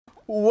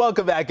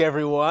Welcome back,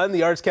 everyone.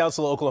 The Arts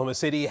Council of Oklahoma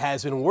City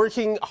has been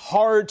working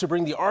hard to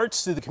bring the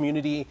arts to the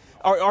community,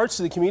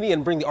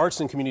 and bring the arts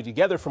and community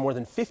together for more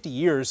than 50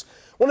 years.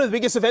 One of the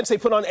biggest events they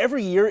put on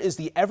every year is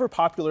the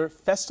ever-popular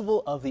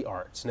Festival of the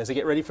Arts. And as they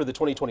get ready for the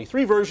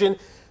 2023 version,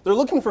 they're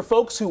looking for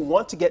folks who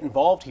want to get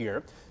involved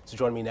here. So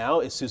joining me now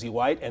is Susie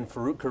White and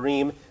Farouk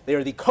Kareem. They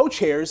are the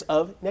co-chairs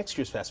of next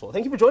year's festival.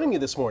 Thank you for joining me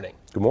this morning.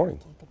 Good morning.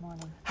 Good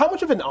morning. How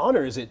much of an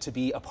honor is it to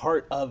be a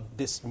part of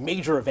this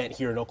major event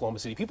here in Oklahoma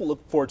City? People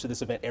look forward to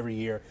this event every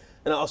year.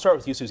 And I'll start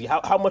with you, Susie.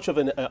 How much of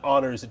an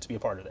honor is it to be a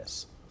part of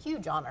this?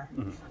 Huge honor.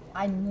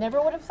 I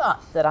never would have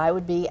thought that I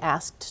would be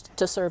asked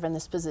to serve in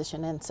this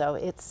position, and so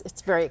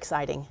it's very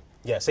exciting.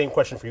 Yeah, same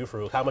question for you,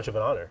 Farouk. How much of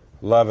an honor?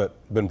 Love it.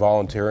 Been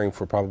volunteering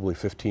for probably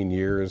 15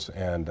 years,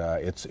 and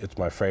it's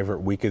my favorite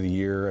week of the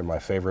year and my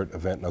favorite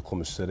event in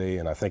Oklahoma City,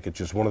 and I think it's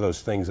just one of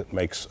those things that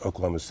makes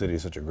Oklahoma City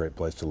such a great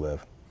place to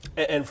live.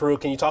 And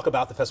Farouk, can you talk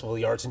about the Festival of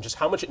the Arts and just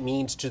how much it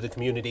means to the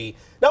community,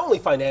 not only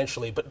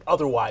financially, but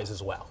otherwise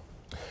as well?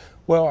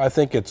 Well, I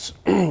think it's,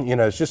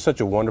 it's just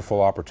such a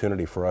wonderful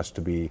opportunity for us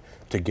to be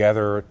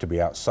together, to be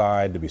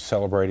outside, to be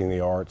celebrating the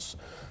arts.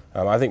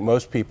 I think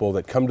most people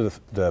that come to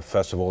the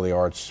Festival of the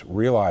Arts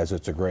realize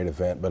it's a great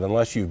event, but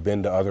unless you've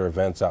been to other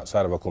events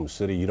outside of Oklahoma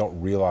City, you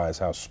don't realize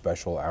how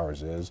special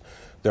ours is.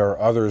 There are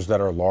others that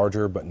are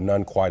larger, but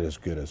none quite as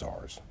good as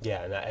ours.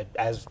 Yeah, and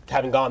as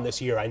having gone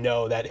this year, I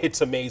know that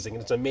it's amazing.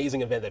 It's an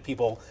amazing event that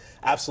people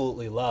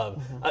absolutely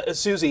love.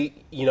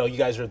 Susie, you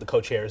guys are the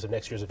co-chairs of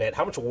next year's event.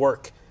 How much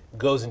work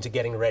goes into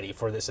getting ready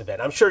for this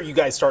event? I'm sure you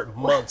guys start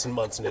months and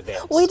months in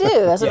advance. We do,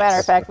 as a matter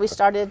of fact. We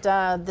started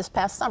this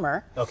past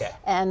summer. Okay.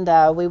 And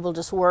we will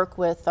just work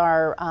with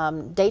our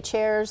day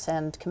chairs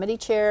and committee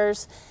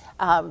chairs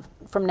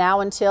from now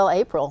until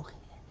April.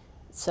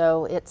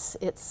 So it's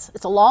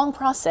a long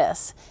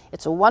process.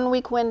 It's a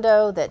 1-week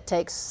window that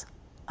takes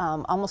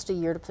almost a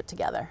year to put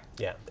together.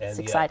 Yeah, and it's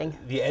exciting.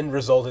 The end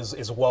result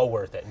is well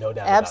worth it, no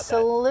doubt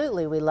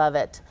Absolutely, about that. we love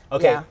it.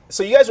 Okay, yeah.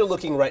 So you guys are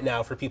looking right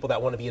now for people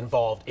that want to be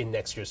involved in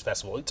next year's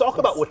festival. Talk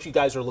about what you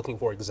guys are looking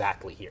for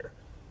exactly here.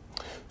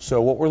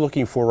 So what we're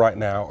looking for right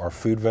now are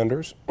food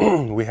vendors.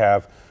 We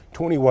have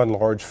 21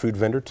 large food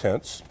vendor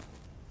tents.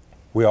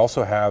 We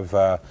also have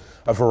a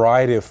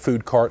variety of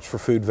food carts for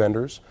food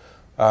vendors.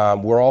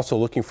 We're also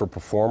looking for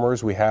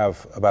performers. We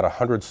have about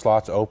 100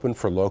 slots open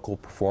for local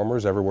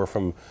performers, everywhere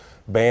from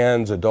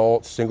bands,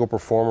 adults, single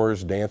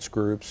performers, dance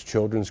groups,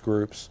 children's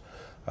groups.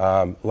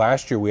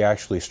 Last year we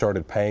actually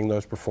started paying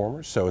those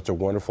performers, so it's a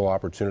wonderful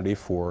opportunity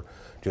for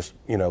just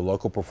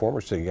local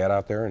performers to get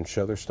out there and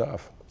show their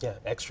stuff. Yeah,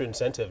 extra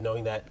incentive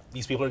knowing that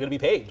these people are going to be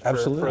paid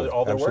Absolutely. for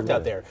all their Absolutely. work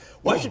out there.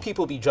 Why should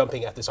people be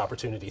jumping at this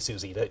opportunity,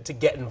 Susie, to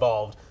get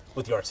involved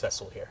with the Arts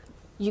Festival here?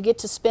 You get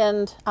to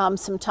spend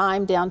some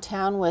time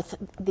downtown with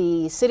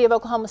the city of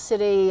Oklahoma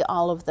City,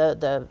 all of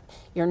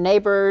your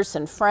neighbors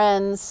and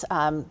friends.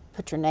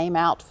 Put your name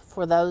out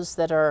for those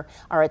that are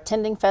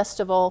attending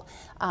festival.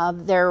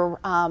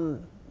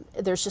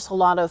 There's just a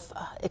lot of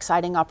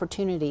exciting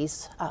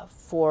opportunities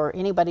for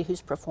anybody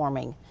who's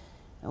performing.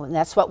 And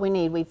that's what we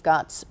need. We've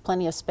got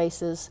plenty of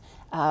spaces.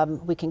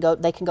 They can go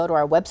to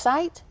our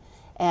website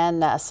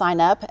and sign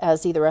up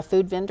as either a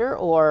food vendor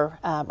or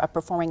a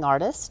performing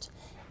artist.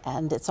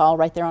 And it's all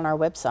right there on our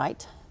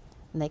website,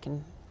 and they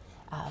can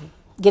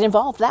get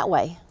involved that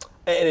way.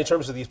 And in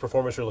terms of these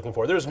performers you're looking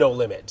for, there's no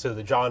limit to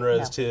the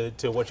genres, to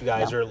what you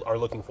guys are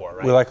looking for,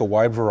 right? We like a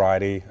wide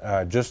variety,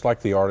 just like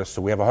the artists.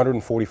 So we have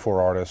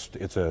 144 artists.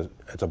 It's a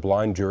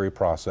blind jury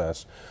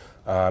process,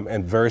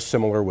 and very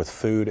similar with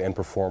food and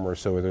performers.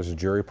 So there's a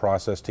jury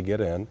process to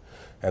get in,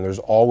 and there's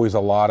always a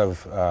lot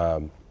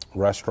of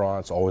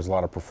restaurants, always a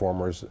lot of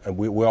performers, and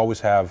we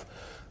always have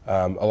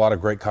a lot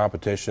of great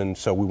competition.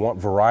 So we want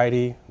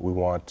variety. We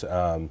want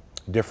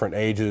different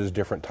ages,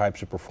 different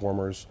types of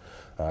performers.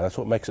 That's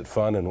what makes it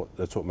fun, and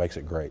that's what makes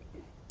it great.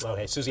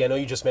 Okay, Susie, I know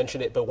you just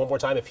mentioned it, but one more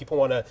time, if people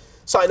want to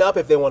sign up,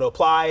 if they want to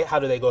apply, how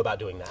do they go about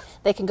doing that?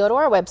 They can go to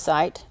our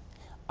website,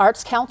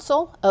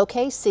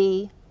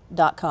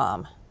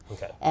 artscouncilokc.com.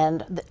 Okay.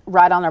 And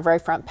right on our very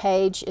front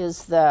page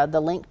is the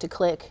link to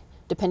click,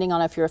 depending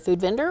on if you're a food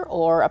vendor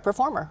or a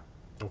performer.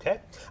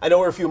 Okay. I know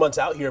we're a few months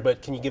out here,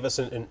 but can you give us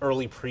an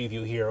early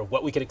preview here of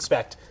what we can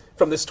expect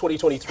from this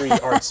 2023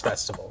 Arts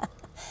Festival?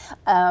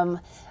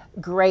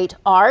 Great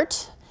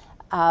art,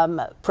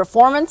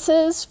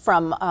 performances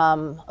from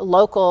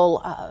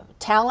local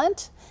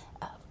talent,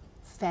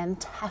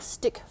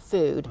 fantastic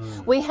food.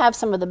 We have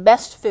some of the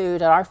best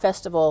food at our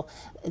festival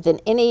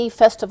than any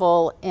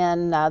festival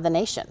in the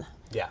nation.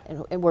 Yeah.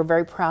 And we're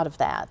very proud of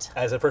that.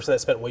 As a person that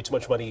spent way too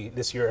much money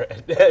this year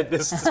at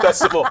this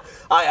festival,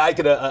 I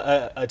can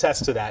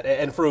attest to that.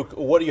 And Farouk,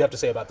 what do you have to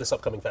say about this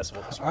upcoming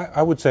festival this year?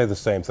 I would say the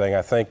same thing.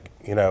 I think,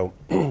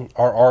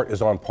 our art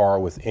is on par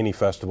with any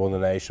festival in the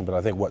nation, but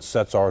I think what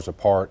sets ours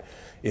apart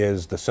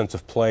is the sense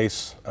of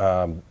place,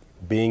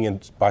 being in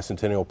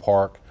Bicentennial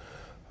Park.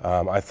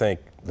 I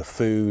think the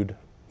food,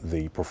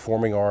 the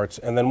performing arts.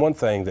 And then one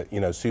thing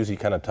that, Susie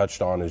kind of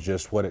touched on is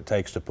just what it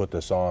takes to put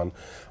this on.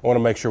 I want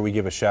to make sure we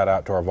give a shout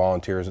out to our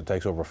volunteers. It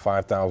takes over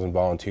 5,000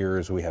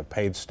 volunteers. We have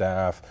paid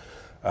staff.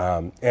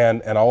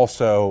 And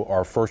also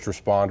our first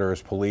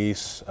responders,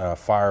 police,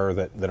 fire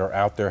that are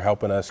out there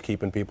helping us,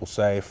 keeping people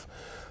safe.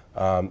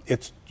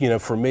 It's,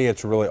 for me,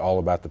 it's really all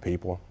about the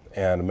people.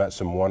 And I met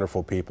some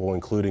wonderful people,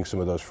 including some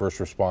of those first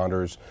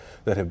responders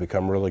that have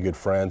become really good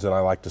friends, and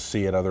I like to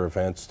see at other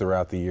events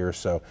throughout the year.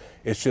 So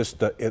it's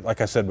just,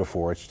 like I said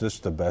before, it's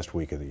just the best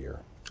week of the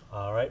year.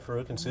 All right,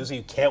 Farouk and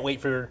Susie, can't wait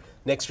for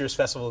next year's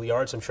Festival of the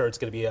Arts. I'm sure it's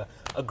going to be a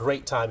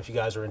great time if you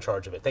guys are in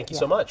charge of it. Thank you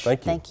so much.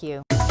 Thank you. Thank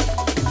you.